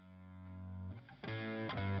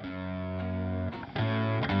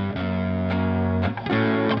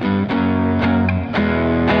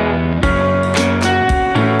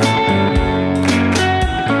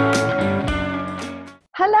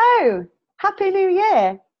Happy New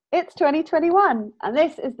Year! It's 2021 and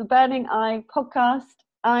this is the Burning Eye podcast.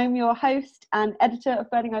 I'm your host and editor of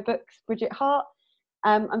Burning Eye Books, Bridget Hart.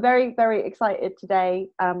 I'm very, very excited today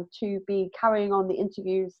to be carrying on the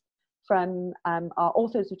interviews from our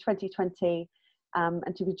authors of 2020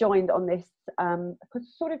 and to be joined on this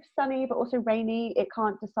sort of sunny but also rainy, it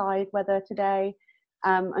can't decide weather today.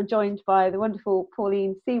 I'm joined by the wonderful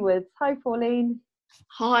Pauline Seawards. Hi Pauline.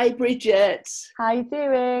 Hi Bridget. How you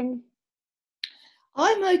doing?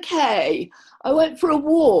 I'm okay. I went for a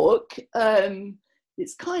walk.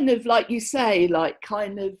 It's kind of like you say, like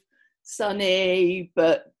kind of sunny,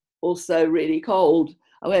 but also really cold.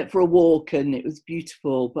 I went for a walk and it was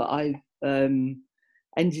beautiful, but I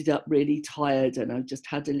ended up really tired and I just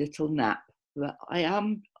had a little nap. But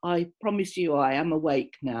I promise you, I am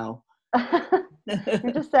awake now. You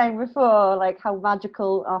were just saying before, like how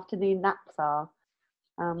magical afternoon naps are.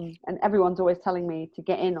 And everyone's always telling me to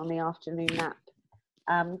get in on the afternoon nap.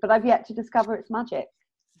 But I've yet to discover its magic.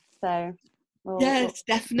 So, it's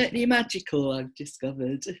definitely magical, I've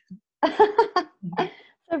discovered.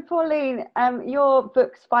 So, Pauline, your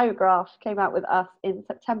book Spirograph came out with us in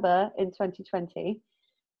September in 2020.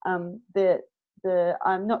 I'm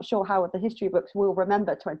not sure how the history books will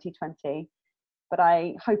remember 2020, but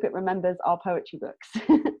I hope it remembers our poetry books.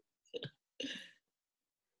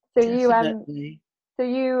 So you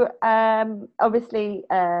obviously.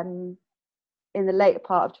 In the later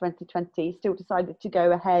part of 2020 still decided to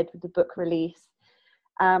go ahead with the book release.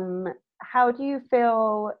 How do you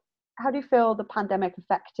feel the pandemic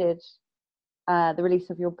affected the release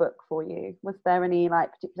of your book for you? Was there any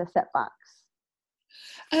particular setbacks?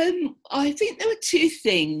 I think there were two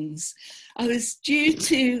things. I was due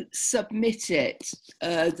to submit it,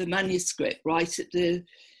 the manuscript, right at the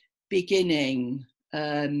beginning,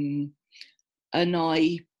 and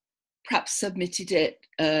I perhaps submitted it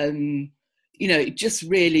it just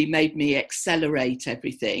really made me accelerate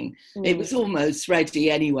everything. It was almost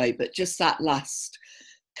ready anyway, but just that last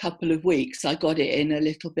couple of weeks, I got it in a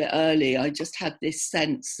little bit early. I just had this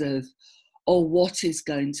sense of, what is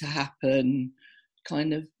going to happen?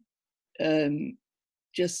 Kind of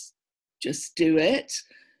just do it.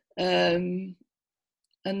 And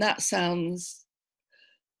that sounds,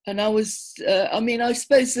 and I was, I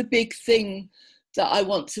suppose the big thing that I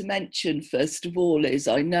want to mention first of all is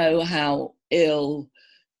I know how ill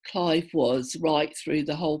Clive was right through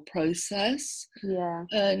the whole process. Yeah.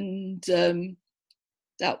 And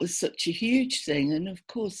that was such a huge thing. And of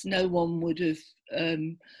course, no one would have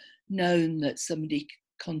known that somebody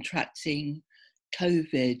contracting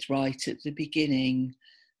COVID right at the beginning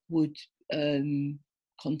would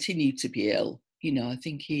continue to be ill. I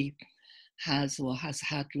think he has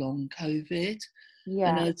had long COVID. Yeah.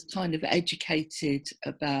 And I was kind of educated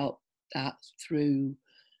about that through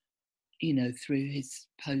his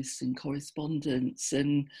posts and correspondence.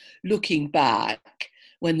 And looking back,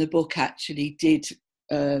 when the book actually did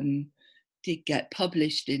get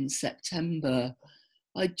published in September,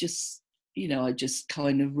 I just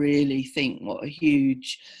kind of really think what a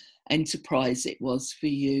huge enterprise it was for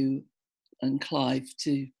you and Clive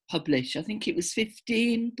to publish. I think it was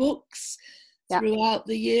 15 books throughout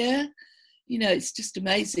the year. It's just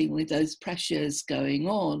amazing with those pressures going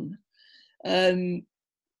on.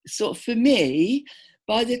 Sort of for me,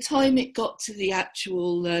 by the time it got to the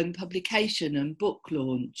actual publication and book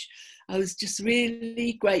launch, I was just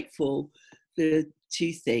really grateful for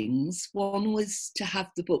two things. One was to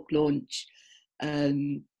have the book launch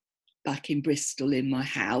back in Bristol in my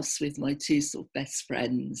house with my two sort of best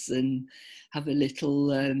friends and have a little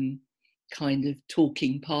kind of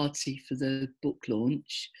talking party for the book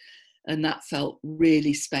launch. And that felt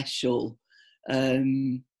really special.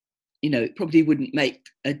 It probably wouldn't make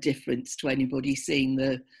a difference to anybody seeing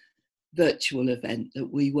the virtual event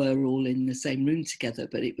that we were all in the same room together,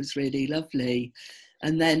 but it was really lovely.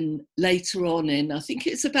 And then later on I think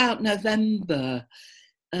it's about November,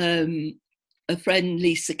 a friend,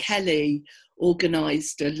 Lisa Kelly,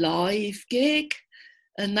 organised a live gig.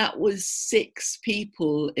 And that was 6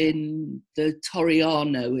 people in the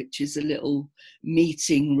Toriano, which is a little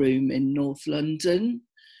meeting room in North London.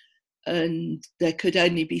 And there could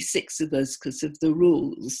only be 6 of us because of the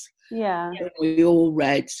rules. Yeah. And we all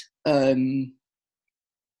read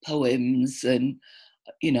poems and,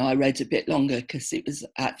 I read a bit longer because it was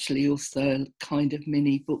actually also a kind of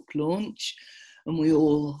mini book launch. And we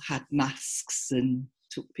all had masks and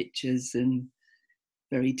took pictures and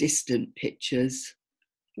very distant pictures.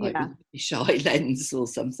 Like with a shy lens or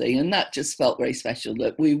something, and that just felt very special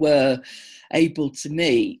that we were able to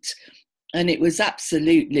meet, and it was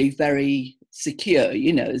absolutely very secure,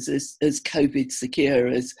 as COVID secure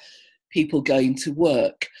as people going to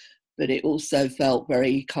work, but it also felt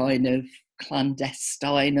very kind of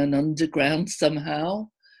clandestine and underground somehow.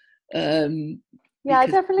 Yeah, I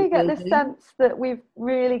definitely get this sense that we've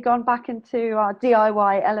really gone back into our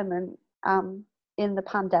DIY element in the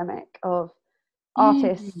pandemic, of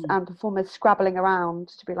artists and performers scrabbling around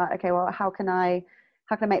to be like, okay, well, how can I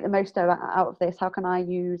make the most out of this? How can I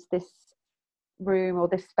use this room or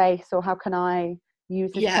this space, or how can I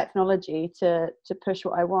use this technology to push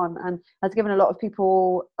what I want? And has given a lot of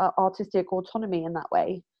people artistic autonomy in that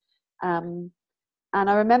way. And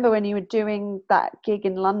I remember when you were doing that gig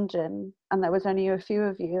in London and there was only a few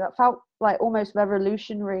of you, that felt like almost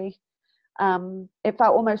revolutionary. It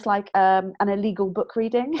felt almost like an illegal book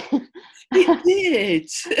reading. It did.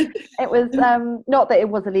 It was not that it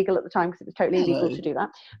was illegal at the time, because it was totally illegal to do that,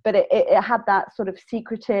 but it had that sort of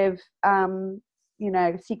secretive,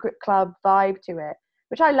 secret club vibe to it,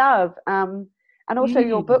 which I love. And also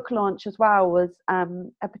your book launch as well was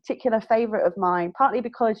a particular favourite of mine, partly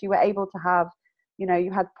because you were able to have, you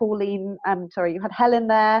had you had Helen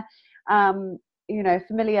there,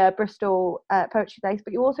 familiar Bristol poetry place,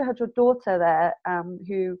 but you also had your daughter there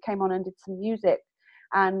who came on and did some music.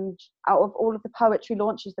 And out of all of the poetry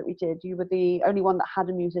launches that we did, you were the only one that had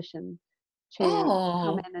a musician to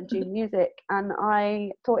come in and do music. And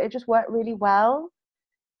I thought it just worked really well.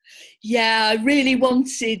 Yeah, I really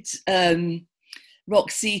wanted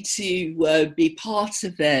Roxy to be part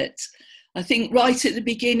of it. I think right at the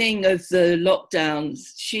beginning of the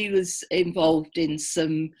lockdowns, she was involved in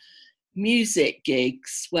some music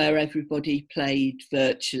gigs where everybody played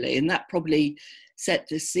virtually, and that probably set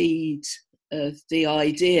the seed of the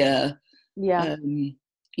idea.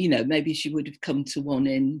 Maybe she would have come to one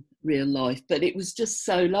in real life, but it was just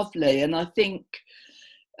so lovely. And I think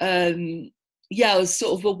I was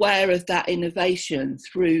sort of aware of that innovation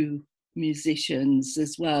through musicians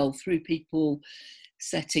as well, through people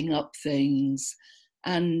setting up things.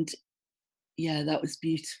 And that was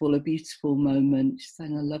beautiful, a beautiful moment. She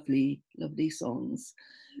sang a lovely songs.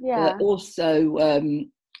 But also,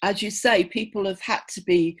 as you say, people have had to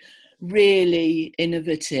be really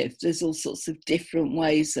innovative. There's all sorts of different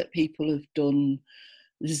ways that people have done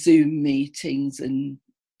Zoom meetings and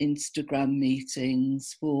Instagram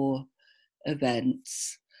meetings for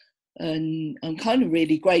events. And I'm kind of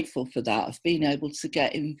really grateful for that. I've been able to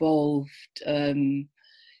get involved in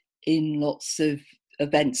lots of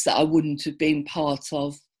events that I wouldn't have been part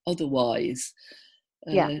of otherwise.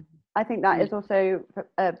 I think that is also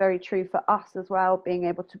very true for us as well, being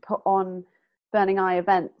able to put on Burning Eye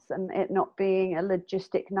events and it not being a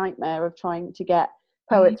logistic nightmare of trying to get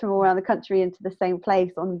poets from all around the country into the same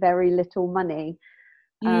place on very little money.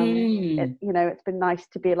 It's been nice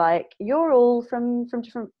to be like, you're all from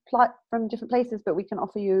different places, but we can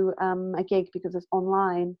offer you a gig because it's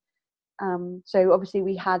online. So obviously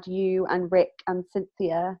we had you and Rick and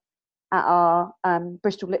Cynthia at our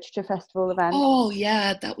Bristol Literature Festival event. Oh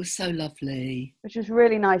yeah, that was so lovely. Which was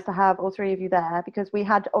really nice to have all three of you there, because we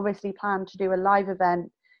had obviously planned to do a live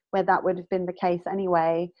event where that would have been the case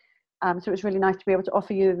anyway. So it was really nice to be able to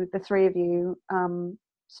offer you, the three of you,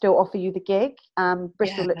 still offer you the gig.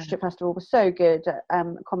 Bristol Literature Festival was so good at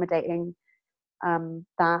accommodating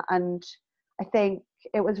that, and I think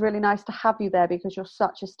it was really nice to have you there because you're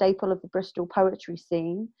such a staple of the Bristol poetry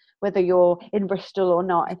scene, whether you're in Bristol or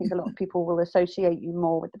not. I think a lot of people will associate you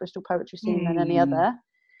more with the Bristol poetry scene than any other.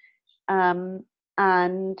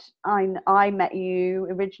 And I met you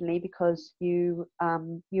originally because you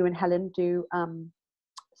and Helen do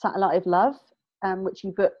Satellite of Love, which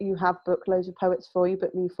you have booked loads of poets for. You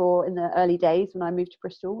booked me for in the early days when I moved to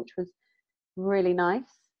Bristol, which was really nice.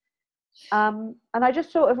 And I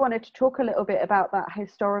just sort of wanted to talk a little bit about that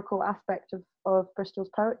historical aspect of Bristol's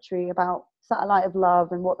poetry, about Satellite of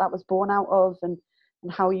Love and what that was born out of, and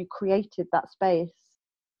how you created that space.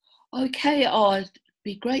 Okay, it'd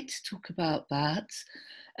be great to talk about that.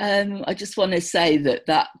 I just want to say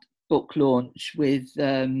that book launch with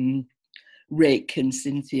Rick and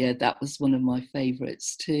Cynthia, that was one of my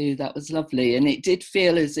favourites too. That was lovely, and it did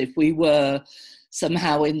feel as if we were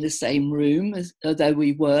somehow in the same room, although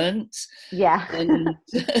we weren't. Yeah. And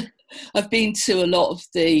I've been to a lot of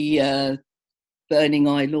the Burning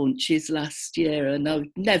Eye launches last year, and I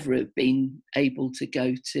would never have been able to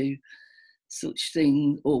go to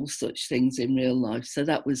all such things in real life. So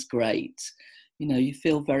that was great. You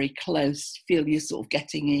feel very close, feel you're sort of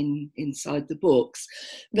getting inside the books.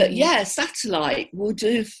 But Satellite would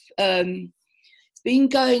have been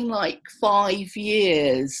going like 5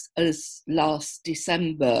 years as last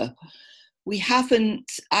December. We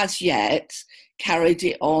haven't as yet carried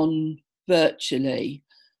it on virtually.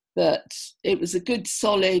 but it was a good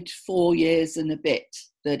solid 4 years and a bit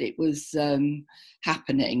that it was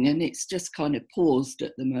happening, and it's just kind of paused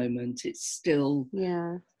at the moment. It's still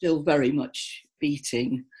very much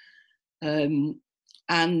beating, and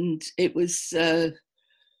it was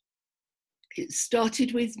it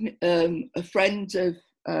started with a friend of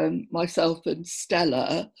myself and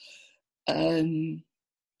Stella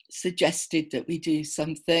suggested that we do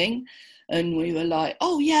something, and we were like,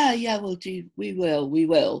 oh yeah, we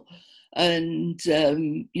will. And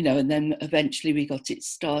and then eventually we got it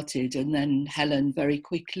started, and then Helen very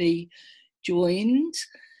quickly joined,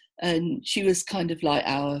 and she was kind of like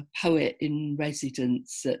our poet in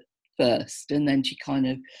residence at first, and then she kind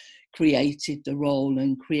of created the role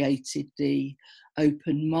and created the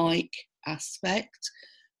open mic aspect,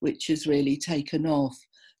 which has really taken off.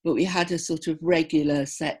 But we had a sort of regular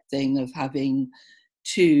set thing of having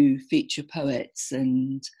 2 feature poets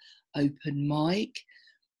and open mic.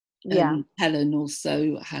 And Helen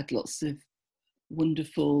also had lots of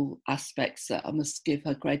wonderful aspects that I must give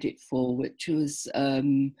her credit for, which was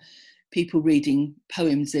people reading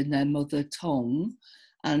poems in their mother tongue,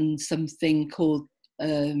 and something called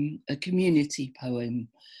a community poem,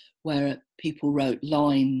 where people wrote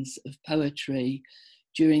lines of poetry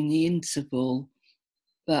during the interval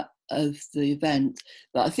of the event.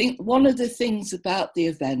 But I think one of the things about the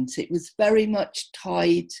event, it was very much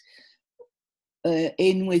tied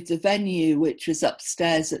in with the venue, which was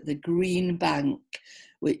upstairs at the Green Bank,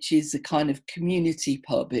 which is a kind of community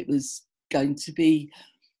pub. It was going to be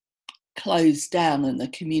closed down, and the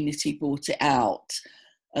community bought it out,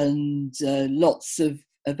 and lots of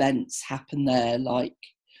events happen there, like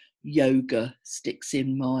yoga, Sticks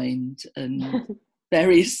in Mind, and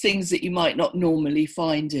various things that you might not normally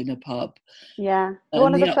find in a pub.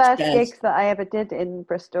 One of the first gigs that I ever did in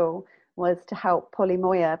Bristol was to help Polly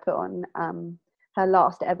Moyer put on her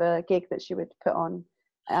last ever gig that she would put on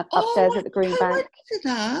upstairs at the Green Bank.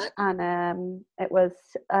 And it was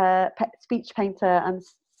speech painter and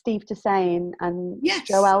Steve Dessain and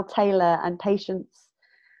Joelle Taylor and Patience,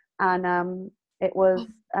 and it was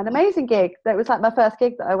an amazing gig. That was like my first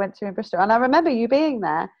gig that I went to in Bristol, and I remember you being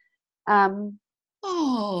there.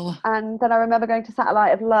 And then I remember going to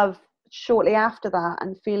Satellite of Love shortly after that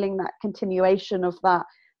and feeling that continuation of that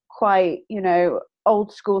quite,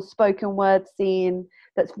 old school spoken word scene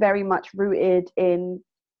that's very much rooted in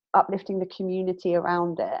uplifting the community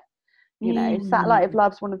around it. Satellite of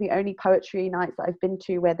Love's one of the only poetry nights that I've been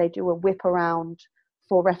to where they do a whip around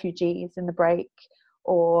for refugees in the break,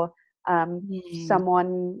 or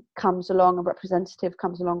someone comes along, a representative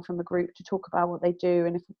comes along from the group to talk about what they do,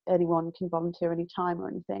 and if anyone can volunteer any time or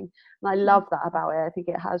anything. And I love that about it. I think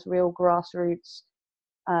it has real grassroots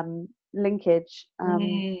linkage,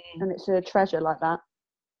 and it's a treasure like that.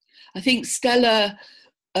 I think Stella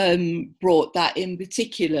brought that in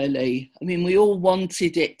particularly. I mean, we all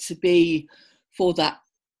wanted it to be for that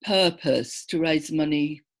purpose, to raise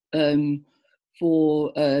money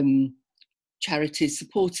for charities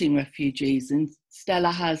supporting refugees, and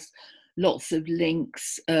Stella has lots of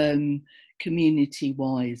links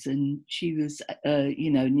community-wise, and she was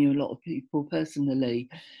knew a lot of people personally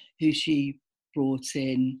who she brought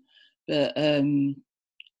in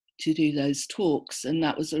to do those talks, and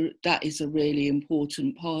that is a really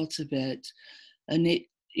important part of it. And it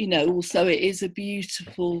also it is a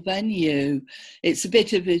beautiful venue. It's a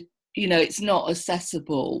bit of a it's not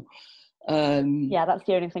accessible. That's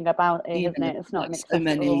the only thing about it, isn't it? It's not like so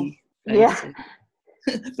many.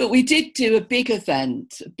 But we did do a big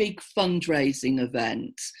event, a big fundraising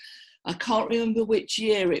event. I can't remember which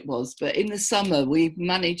year it was, but in the summer we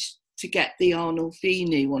managed to get the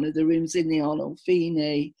Arnolfini, one of the rooms in the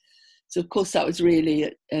Arnolfini. So of course that was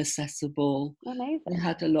really accessible. Amazing. We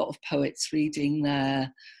had a lot of poets reading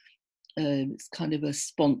there. It's kind of a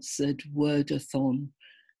sponsored wordathon,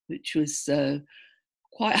 which was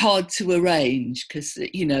quite hard to arrange because,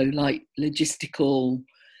 like logistical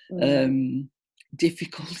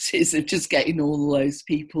difficulties of just getting all those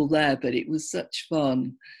people there. But it was such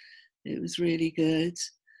fun. It was really good.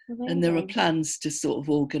 Amazing. And there are plans to sort of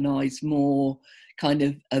organise more kind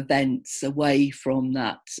of events away from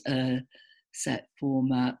that set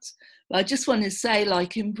format. But I just want to say,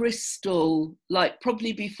 like in Bristol, like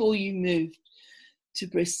probably before you moved to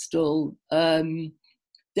Bristol,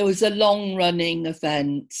 there was a long-running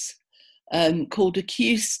event called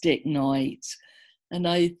Acoustic Night, and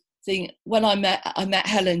I think when I met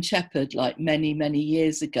Helen Shepherd like many, many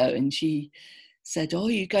years ago, and she said, "Oh,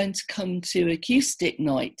 you're going to come to Acoustic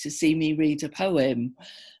Night to see me read a poem?"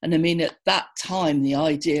 And I mean, at that time, the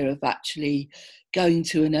idea of actually going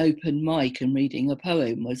to an open mic and reading a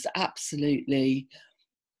poem was absolutely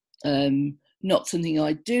Not something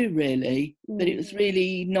I do really, but it was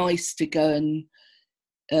really nice to go and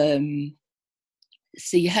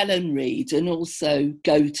see Helen Reid, and also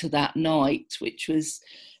go to that night, which was,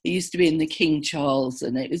 it used to be in the King Charles,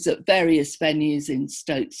 and it was at various venues in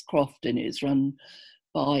Stokes Croft, and it was run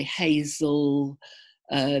by Hazel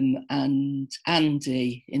and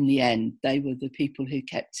Andy. In the end, they were the people who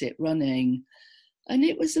kept it running, and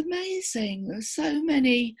it was amazing. There were so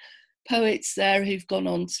many poets there who've gone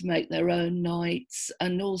on to make their own nights,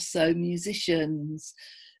 and also musicians,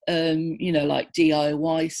 like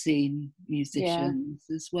DIY scene musicians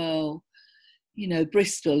as well.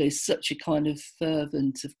 Bristol is such a kind of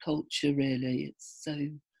fervent of culture, really. It's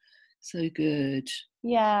so good.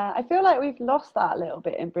 Yeah, I feel like we've lost that a little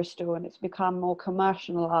bit in Bristol, and it's become more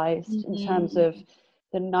commercialised in terms of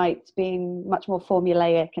the nights being much more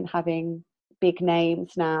formulaic and having big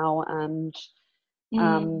names now, and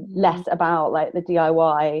less about like the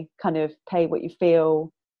DIY kind of pay what you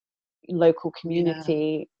feel local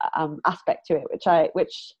community aspect to it,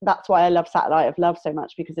 which that's why I love Satellite of Love so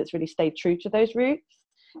much, because it's really stayed true to those roots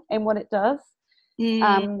in what it does.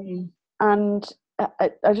 And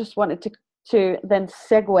I just wanted to then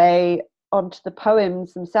segue onto the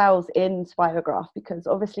poems themselves in Spirograph, because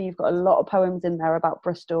obviously you've got a lot of poems in there about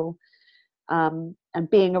Bristol and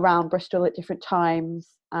being around Bristol at different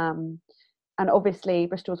times, and obviously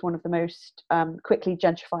Bristol is one of the most quickly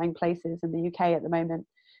gentrifying places in the UK at the moment.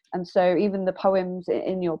 And so even the poems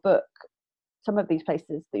in your book, some of these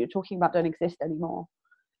places that you're talking about don't exist anymore.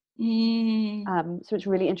 So it's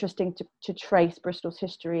really interesting to trace Bristol's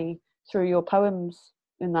history through your poems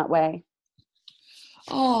in that way.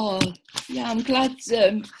 Oh, yeah, I'm glad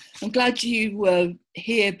you were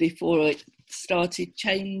here before it started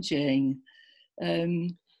changing.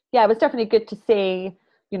 Yeah, it was definitely good to see,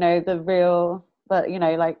 like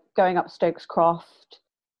going up Stokes Croft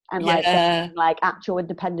and like actual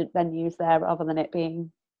independent venues there, rather than it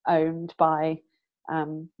being owned by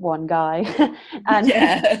one guy. And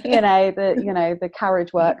the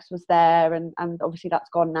Carriage Works was there, and obviously that's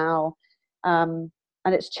gone now, and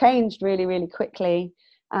it's changed really, really quickly.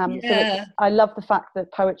 So I love the fact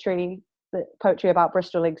that poetry about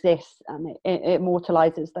Bristol exists, and it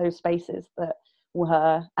immortalizes those spaces that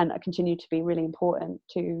were and continue to be really important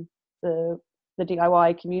to the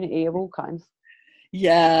DIY community of all kinds.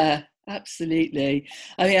 Yeah, absolutely.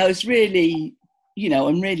 I mean, I was really,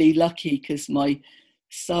 I'm really lucky, because my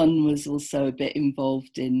son was also a bit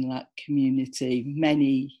involved in that community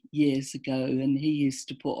many years ago, and he used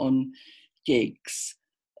to put on gigs,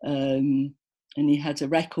 and he had a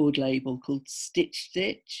record label called Stitch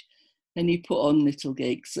Stitch, and he put on little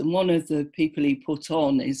gigs, and one of the people he put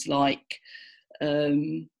on is like,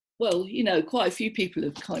 quite a few people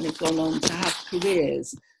have kind of gone on to have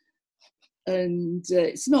careers. And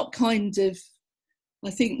it's not kind of, I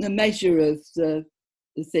think the measure of the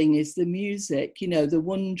thing is the music, the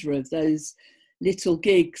wonder of those little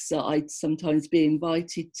gigs that I'd sometimes be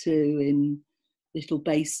invited to in little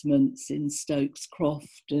basements in Stokes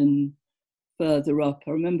Croft and further up.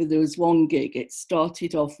 I remember there was one gig, it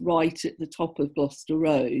started off right at the top of Gloucester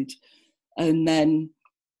Road, and then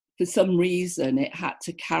for some reason it had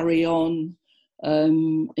to carry on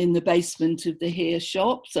in the basement of the Here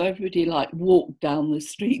shop, so everybody like walked down the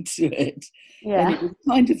street to it. And it was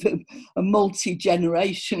kind of a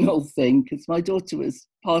multi-generational thing, because my daughter was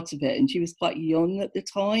part of it, and she was quite young at the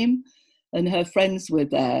time, and her friends were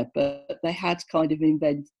there, but they had kind of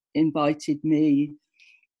invited me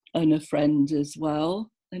and a friend as well.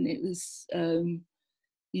 And it was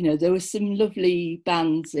there were some lovely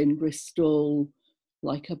bands in Bristol,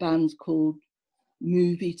 like a band called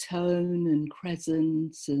Movie Tone and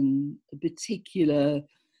Crescent, and a particular,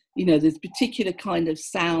 there's particular kind of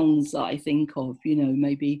sounds that I think of,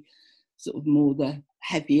 maybe sort of more the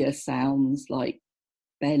heavier sounds like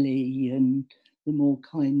Belly, and the more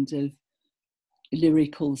kind of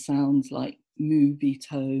lyrical sounds like Movie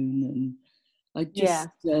Tone. And I just,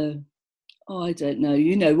 I don't know,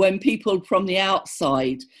 when people from the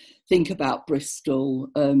outside think about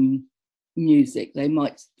Bristol music, they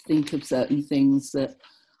might think of certain things that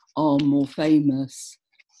are more famous,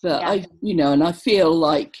 but and I feel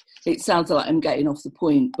like it sounds like I'm getting off the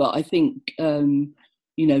point, but I think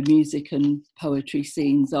music and poetry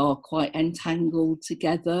scenes are quite entangled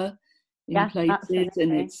together in places. Absolutely.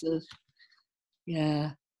 And it's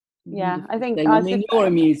I think you're a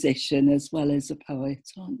musician as well as a poet,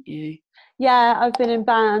 aren't you? Yeah, I've been in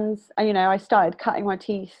bands. I started cutting my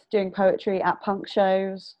teeth doing poetry at punk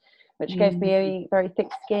shows, which gave me a very thick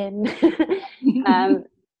skin. And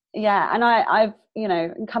I've,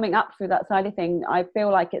 coming up through that side of thing, I feel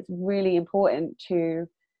like it's really important to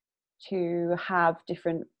to have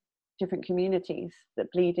different communities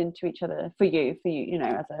that bleed into each other for you, you know,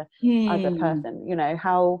 as a person. You know,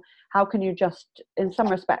 how can you just, in some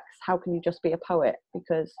respects, how can you just be a poet?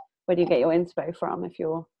 Because where do you get your inspo from if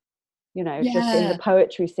you're, you know, just in the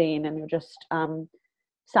poetry scene and you're just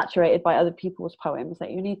saturated by other people's poems? That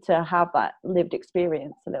you need to have that lived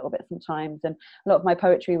experience a little bit sometimes. And a lot of my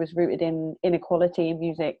poetry was rooted in inequality in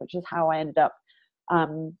music, which is how I ended up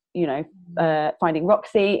you know, finding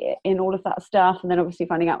Roxy in all of that stuff, and then obviously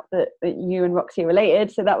finding out that you and Roxy are related.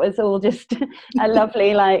 So that was all just a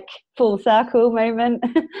lovely, like, full circle moment.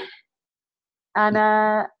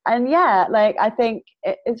 And yeah, like, I think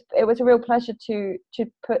it was a real pleasure to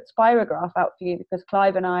put Spirograph out for you, because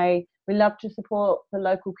Clive and I, we love to support the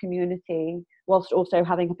local community whilst also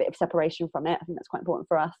having a bit of separation from it. I think that's quite important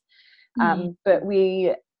for us. But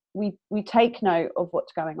we take note of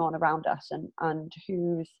what's going on around us, and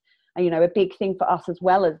who's, you know, a big thing for us as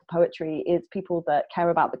well as poetry is people that care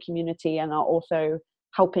about the community and are also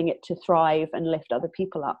helping it to thrive and lift other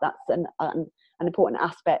people up. That's an important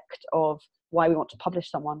aspect of why we want to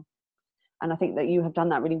publish someone. And I think that you have done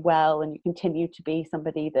that really well, and you continue to be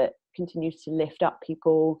somebody that continues to lift up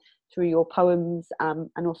people through your poems, and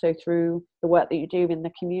also through the work that you do in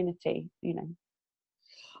the community, you know.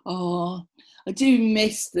 Oh, I do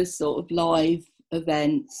miss the sort of live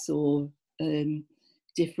events or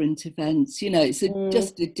different events. You know, it's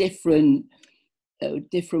just a different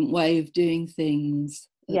way of doing things.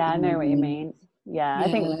 Yeah, I know what you mean. Yeah,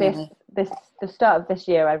 I think the start of this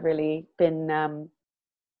year, I've really been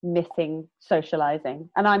missing socializing,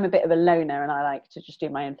 and I'm a bit of a loner, and I like to just do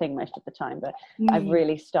my own thing most of the time. But I've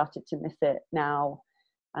really started to miss it now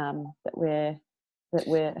that we're I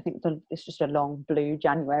think it's just a long blue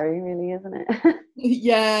January, really, isn't it?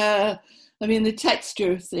 Yeah, I mean, the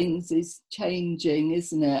texture of things is changing,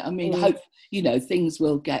 isn't it? I mean, hope, you know, things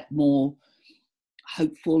will get more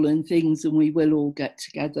hopeful and things, and we will all get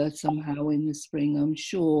together somehow in the spring, I'm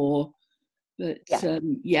sure. But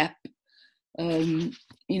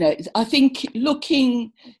you know, I think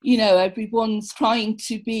looking, you know, everyone's trying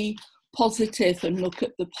to be positive and look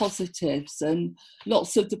at the positives, and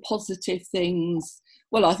lots of the positive things.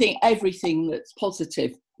 Well, I think everything that's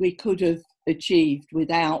positive we could have achieved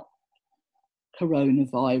without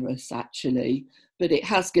coronavirus, actually, but it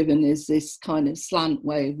has given us this kind of slant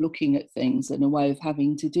way of looking at things and a way of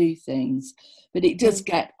having to do things. But it does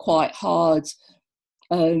get quite hard,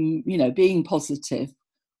 you know, being positive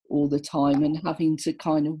all the time and having to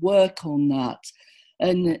kind of work on that.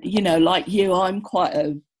 And, you know, like you, I'm quite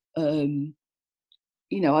a you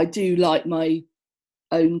know, I do like my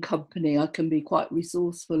own company. I can be quite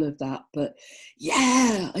resourceful of that, but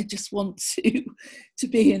yeah, I just want to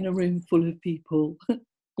be in a room full of people.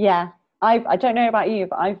 Yeah, I don't know about you,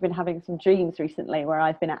 but I've been having some dreams recently where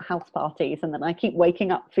I've been at house parties, and then I keep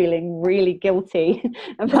waking up feeling really guilty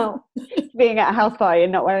about being at a house party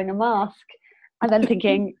and not wearing a mask, and then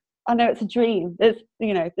thinking, I know it's a dream.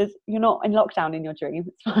 You're not in lockdown in your dream.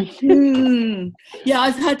 It's fine. Yeah,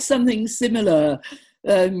 I've had something similar,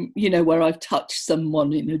 you know, where I've touched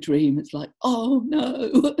someone in a dream. It's like, oh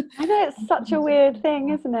no. I know, it's such a weird thing,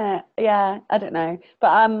 isn't it? Yeah, I don't know.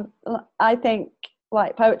 But I think,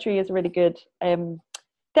 like, poetry is a really good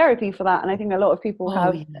therapy for that. And I think a lot of people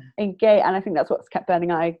have engaged, and I think that's what's kept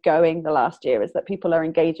Burning Eye going the last year, is that people are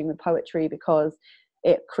engaging with poetry because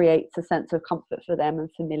it creates a sense of comfort for them and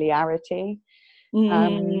familiarity.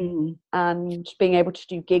 And being able to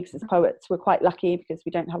do gigs as poets, we're quite lucky because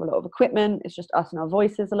we don't have a lot of equipment. It's just us and our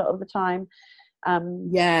voices a lot of the time.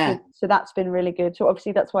 So that's been really good. So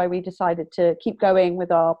obviously that's why we decided to keep going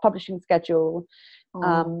with our publishing schedule,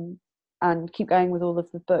 and keep going with all of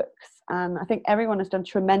the books. And I think everyone has done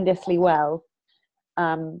tremendously well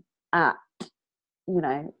at, you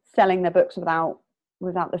know, selling their books without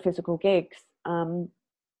the physical gigs. And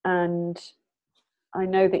I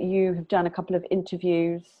know that you have done a couple of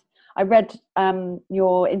interviews. I read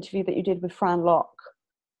your interview that you did with Fran Locke.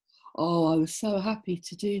 Oh, I was so happy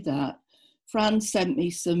to do that. Fran sent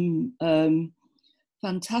me some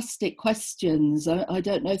fantastic questions. I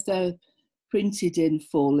don't know if they're printed in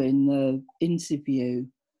full in the interview,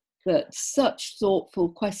 but such thoughtful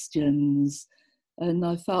questions. And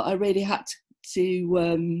I felt I really had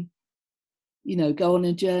to you know, go on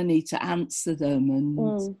a journey to answer them.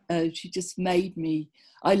 And she just made me,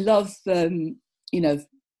 I love, you know,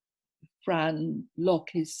 Fran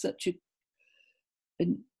Locke is such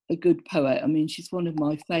a good poet. I mean, she's one of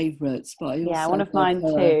my favourites, but I also one of mine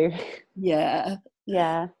too. Yeah.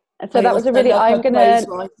 And so that was a really, I'm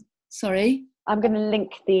gonna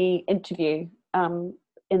link the interview in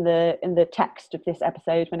the text of this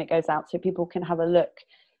episode when it goes out, so people can have a look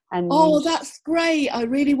And oh, that's great. I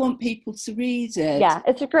really want people to read it. Yeah,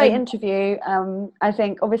 it's a great interview. I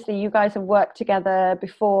think obviously you guys have worked together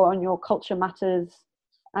before on your Culture Matters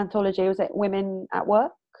anthology. Was it Women at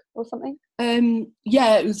Work or something?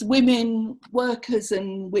 Yeah, it was Women, Workers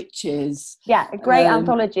and Witches. Yeah, a great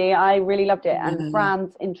anthology. I really loved it. And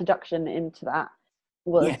Fran's introduction into that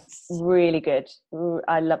was really good.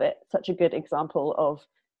 I love it. Such a good example of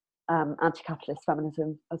anti-capitalist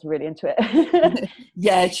feminism. I was really into it.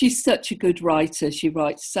 Yeah, she's such a good writer. She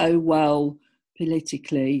writes so well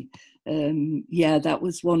politically. Yeah, that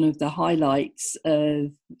was one of the highlights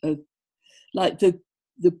of like the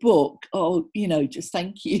book. Oh, you know, just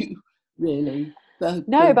thank you, really.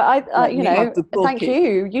 No, but I you know, thank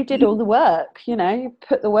you. You did all the work. You know, you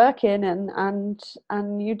put the work in, and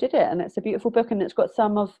you did it. And it's a beautiful book, and it's got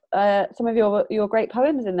some of your great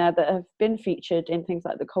poems in there that have been featured in things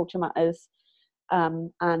like the Culture Matters.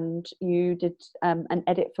 And you did an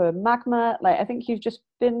edit for Magma. Like, I think you've just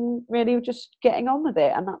been really just getting on with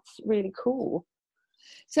it, and that's really cool.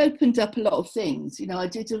 It's opened up a lot of things. You know, I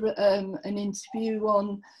did an interview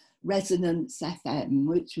on Resonance FM,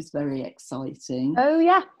 which was very exciting. Oh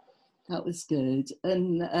yeah, that was good,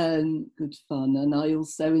 and good fun. And I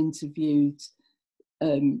also interviewed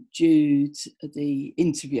Jude, the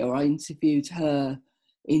interviewer. I interviewed her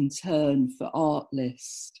in turn for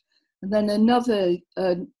Artlist, and then another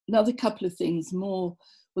couple of things more.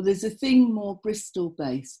 Well, there's a thing more Bristol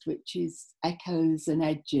based, which is Echoes and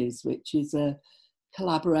Edges, which is a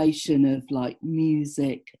collaboration of like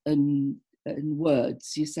music and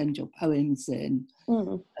words. You send your poems in,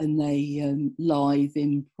 and they live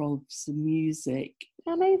improv some music.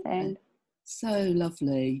 Amazing. So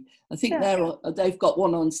lovely. I think they've got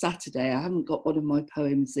one on Saturday. I haven't got one of my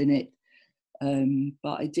poems in it,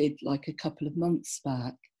 but I did like a couple of months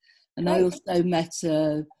back. And I also met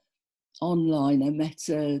online. I met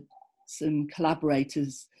some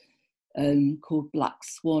collaborators called Black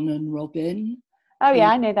Swan and Robin. Oh yeah,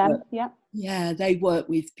 I know them. Yeah, they work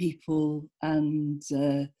with people, and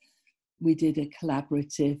we did a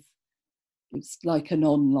collaborative. It's like an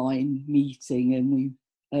online meeting, and we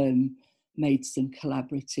made some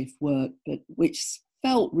collaborative work, but which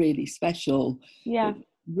felt really special. Yeah,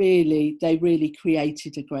 they really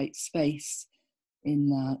created a great space in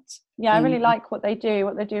that. Yeah, I really like what they do.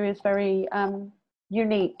 What they do is very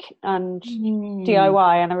unique and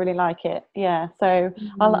DIY, and I really like it. Yeah, so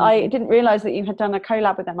I didn't realise that you had done a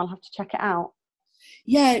collab with them. I'll have to check it out.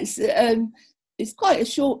 Yeah, it's quite a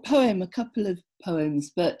short poem, a couple of poems,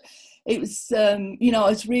 but it was you know, I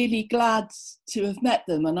was really glad to have met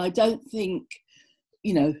them, and I don't think,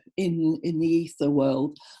 you know, in the ether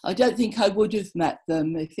world, I don't think I would have met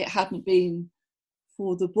them if it hadn't been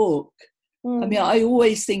for the book. I mean, I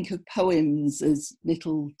always think of poems as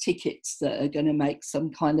little tickets that are going to make some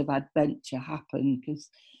kind of adventure happen, because,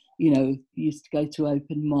 you know, you used to go to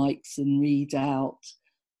open mics and read out,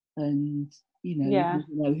 and, you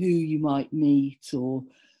know who you might meet or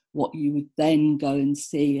what you would then go and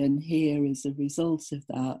see and hear as a result of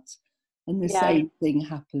that. And the same thing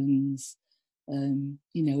happens, you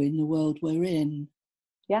know, in the world we're in.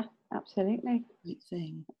 Yeah, absolutely. Great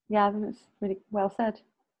thing. Yeah, I think it's really well said.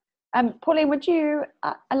 Pauline, would you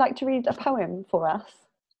like to read a poem for us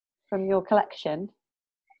from your collection?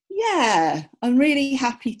 Yeah, I'm really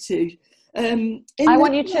happy to. I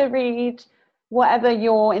want you to read whatever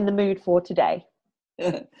you're in the mood for today.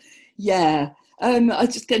 Yeah, I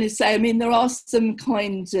was just going to say, I mean, there are some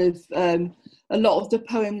kinds of, a lot of the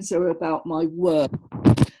poems are about my work,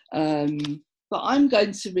 but I'm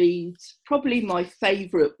going to read probably my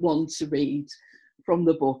favourite one to read from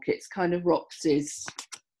the book. It's kind of Roxy's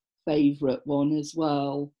favourite one as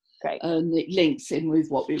well. Great. And it links in with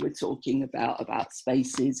what we were talking about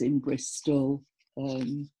spaces in Bristol,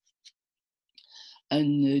 and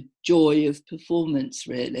the joy of performance,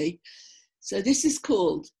 really. So this is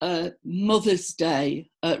called Mother's Day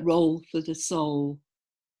at Roll for the Soul.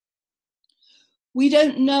 We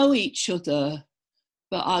don't know each other,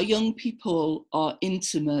 but our young people are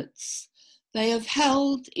intimates. They have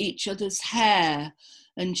held each other's hair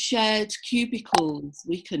and shared cubicles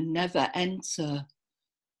we can never enter.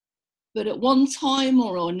 But at one time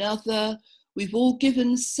or another, we've all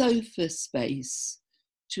given sofa space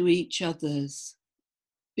to each other's.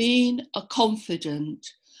 Been a confidant,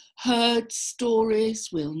 heard stories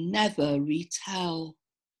we'll never retell.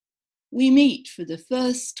 We meet for the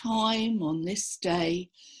first time on this day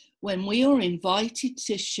when we are invited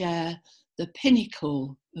to share the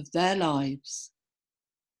pinnacle of their lives.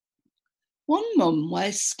 One mum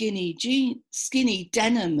wears skinny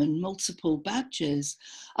denim and multiple badges.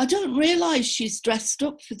 I don't realise she's dressed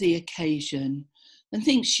up for the occasion. and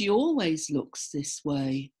thinks she always looks this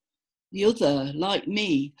way. The other, like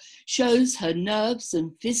me, shows her nerves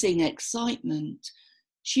and fizzing excitement.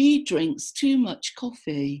 She drinks too much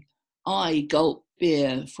coffee. I gulp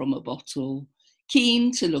beer from a bottle,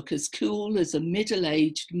 keen to look as cool as a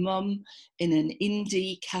middle-aged mum in an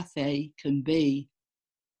indie cafe can be.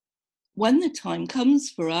 When the time comes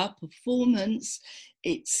for our performance,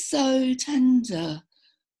 it's so tender,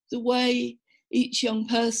 the way each young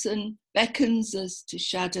person beckons us to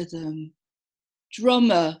shadow them.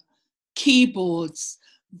 Drummer, keyboards,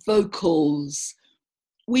 vocals.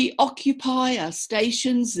 We occupy our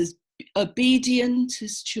stations as obedient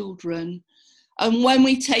as children. And when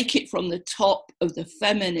we take it from the top of the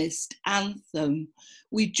feminist anthem,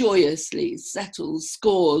 we joyously settle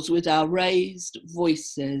scores with our raised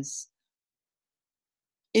voices.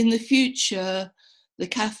 In the future, the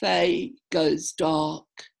cafe goes dark.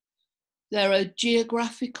 There are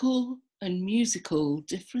geographical and musical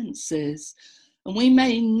differences, and we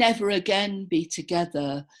may never again be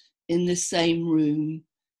together in the same room,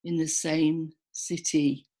 in the same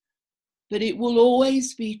city. But it will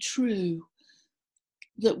always be true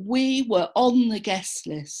that we were on the guest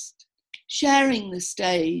list, sharing the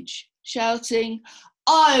stage, shouting,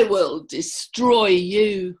 "I will destroy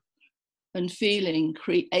you," and feeling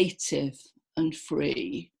creative and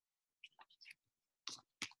free.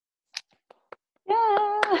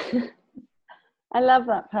 Yeah. I love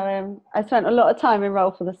that poem. I spent a lot of time in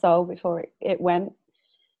Roll for the Soul before it went.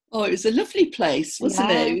 Oh, it was a lovely place,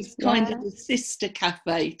 wasn't it? It was kind yeah. of a sister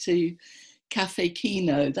cafe to Cafe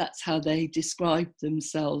Kino. That's how they described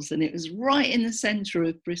themselves. And it was right in the centre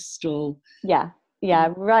of Bristol. Yeah,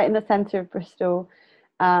 right in the centre of Bristol.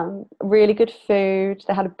 Really good food.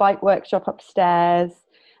 They had a bike workshop upstairs.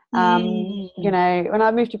 You know, when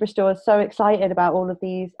I moved to Bristol, I was so excited about all of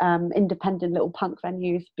these independent little punk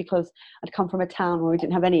venues because I'd come from a town where we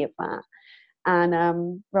didn't have any of that.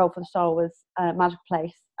 And Roll for the Soul was a magical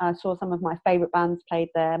place. I saw some of my favourite bands played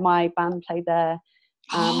there. My band played there.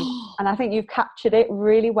 And I think you've captured it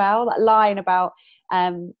really well. That line about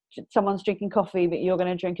someone's drinking coffee but you're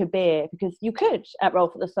going to drink a beer, because you could at Roll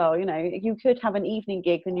for the Soul, you know, you could have an evening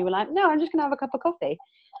gig and you were like, no, I'm just going to have a cup of coffee.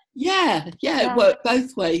 Yeah, it worked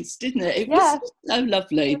both ways, didn't it? It was so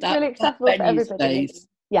lovely. It was really accessible for everybody. Space.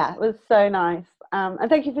 Yeah, it was so nice. And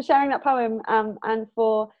thank you for sharing that poem and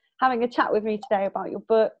for having a chat with me today about your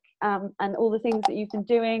book and all the things that you've been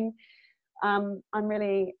doing. I'm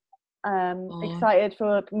really excited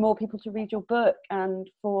for more people to read your book and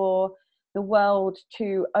for the world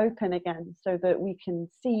to open again so that we can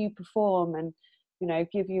see you perform and, you know,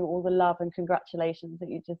 give you all the love and congratulations that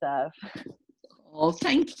you deserve. Oh,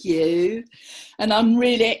 thank you. And I'm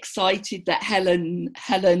really excited that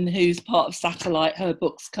Helen, who's part of Satellite, her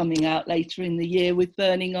book's coming out later in the year with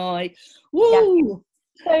Burning Eye. Woo!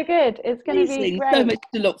 Yeah. So good. It's going to be great. So much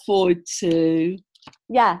to look forward to.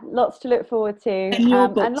 Yeah, lots to look forward to. And your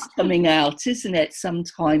book's coming out, isn't it,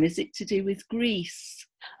 sometime? Is it to do with Greece?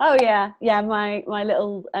 Oh, yeah. Yeah, my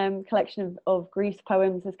little collection of Greece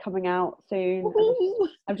poems is coming out soon. Ooh,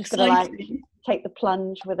 I'm just going to like take the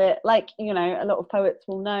plunge with it. Like, you know, a lot of poets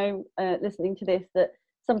will know listening to this that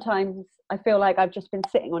sometimes I feel like I've just been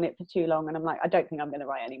sitting on it for too long and I'm like, I don't think I'm going to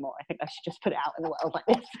write anymore. I think I should just put it out in the world like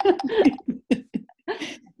this.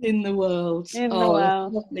 In the world.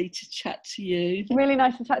 Lovely to chat to you. Really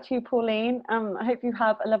nice to chat to you, Pauline. I hope you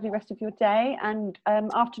have a lovely rest of your day and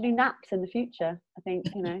afternoon naps in the future. I think,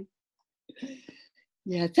 you know.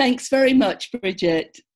 Yeah, thanks very much, Bridget.